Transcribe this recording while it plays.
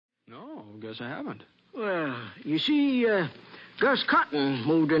No, guess I haven't. Well, you see, Gus Cotton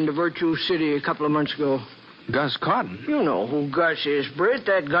moved into Virtue City a couple of months ago. Gus Cotton? You know who Gus is, Britt,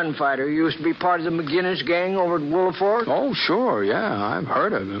 that gunfighter who used to be part of the McGinnis gang over at Willow Fork. Oh, sure, yeah, I've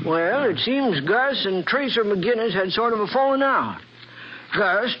heard of him. Well, it seems Gus and Tracer McGinnis had sort of a falling out.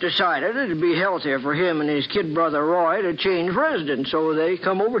 Gus decided it'd be healthier for him and his kid brother Roy to change residence, so they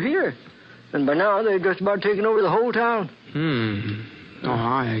come over here. And by now, they've just about taken over the whole town. Oh,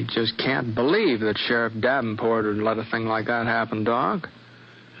 I just can't believe that Sheriff Davenport would let a thing like that happen, Doc.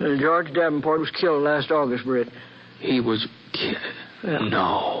 George Davenport was killed last August, Britt. He was killed? Yeah.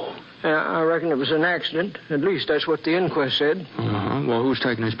 No. I reckon it was an accident. At least that's what the inquest said. Well, who's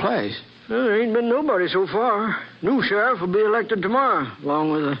taking his place? Well, there ain't been nobody so far. New sheriff will be elected tomorrow,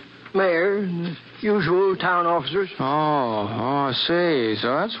 along with the mayor and the usual town officers. Oh, I see.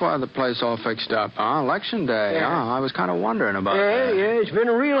 So that's why the place all fixed up, huh? Election day, Yeah. huh? I was kind of wondering about that. Yeah, it's been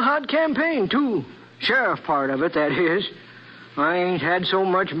a real hot campaign, too. Sheriff part of it, that is. I ain't had so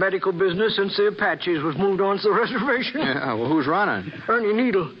much medical business since the Apaches was moved on to the reservation. Yeah, well, who's running? Ernie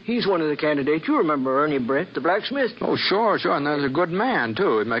Needle. He's one of the candidates. You remember Ernie, Brett, the blacksmith? Oh, sure. And there's a good man,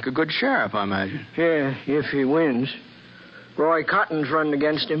 too. He'd make a good sheriff, I imagine. Yeah, if he wins. Roy Cotton's running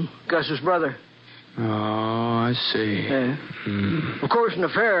against him, Gus's brother. Oh, I see. Yeah. Of course, in a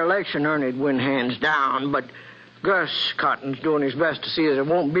fair election, Ernie'd win hands down, but Gus Cotton's doing his best to see that it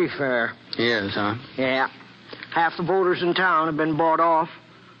won't be fair. He is, huh? Yeah. Half the voters in town have been bought off.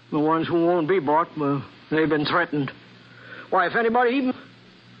 The ones who won't be bought, well, they've been threatened. Why, if anybody even...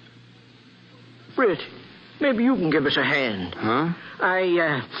 Britt, maybe you can give us a hand. Huh?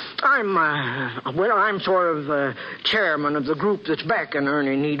 I'm sort of chairman of the group that's backing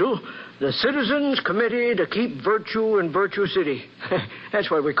Ernie Needle, the Citizens Committee to Keep Virtue in Virtue City. That's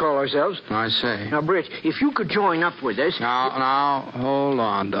what we call ourselves. I see. Now, Britt, if you could join up with us... Now, hold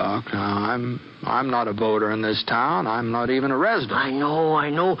on, Doc. Now, I'm not a voter in this town. I'm not even a resident. I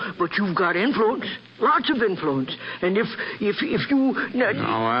know, but you've got influence. Lots of influence. And if you...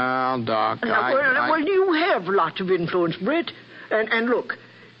 Well, Doc, Well, you have lots of influence, Britt. And look,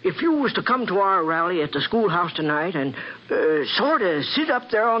 if you was to come to our rally at the schoolhouse tonight and sort of sit up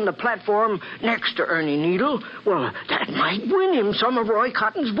there on the platform next to Ernie Needle, well, that might win him some of Roy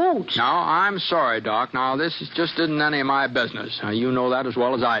Cotton's votes. No, I'm sorry, Doc. Now, this just isn't any of my business. You know that as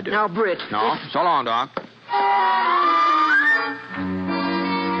well as I do. Now, Britt... No, so long, Doc.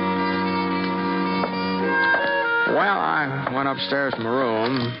 Well, I went upstairs to my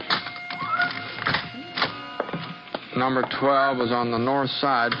room. Number 12 was on the north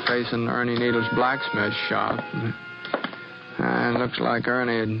side facing Ernie Needle's blacksmith shop. And looks like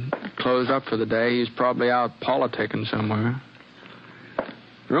Ernie had closed up for the day. He's probably out politicking somewhere.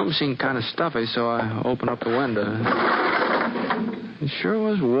 The room seemed kind of stuffy, so I opened up the window. It sure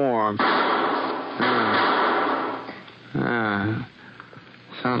was warm.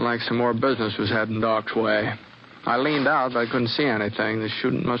 Sounded like some more business was heading Doc's way. I leaned out, but I couldn't see anything. The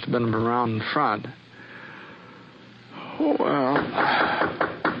shooting must have been around in front. Oh, well.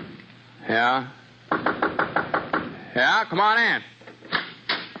 Yeah? Yeah, come on in.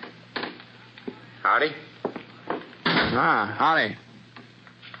 Howdy. Howdy.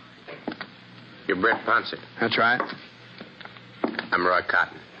 You're Brett Ponset. That's right. I'm Roy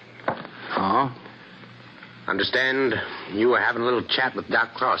Cotton. Oh? Understand you were having a little chat with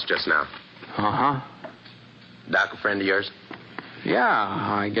Doc Cross just now. Uh-huh. Doc a friend of yours? Yeah,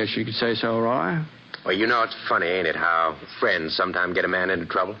 I guess you could say so, Roy. Well, you know it's funny, ain't it, how friends sometimes get a man into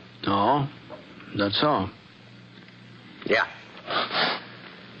trouble? Oh, that's so. Yeah.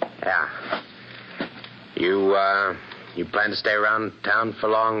 Yeah. You plan to stay around town for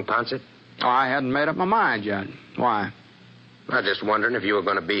long, Ponset? Oh, I hadn't made up my mind yet. Why? I was just wondering if you were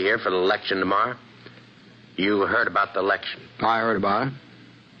going to be here for the election tomorrow. You heard about the election? I heard about it.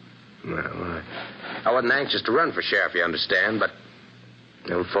 Well, I wasn't anxious to run for sheriff, you understand, but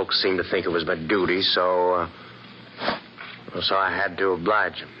folks seemed to think it was my duty, so I had to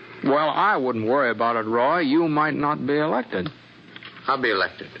oblige them. Well, I wouldn't worry about it, Roy. You might not be elected. I'll be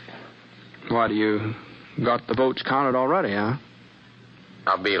elected. What, you got the votes counted already, huh?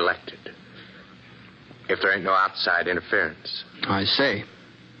 I'll be elected. If there ain't no outside interference. I see.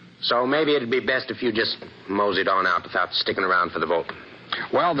 So maybe it'd be best if you just moseyed on out without sticking around for the voting.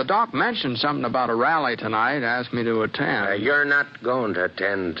 Well, the doc mentioned something about a rally tonight, asked me to attend. You're not going to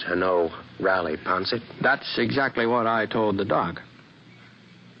attend to no rally, Ponset. That's exactly what I told the doc.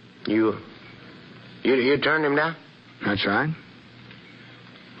 You turned him down? That's right.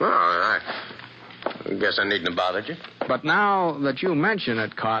 Well, I guess I needn't have bothered you. But now that you mention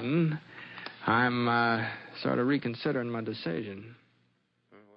it, Cotton, I'm sort of reconsidering my decision.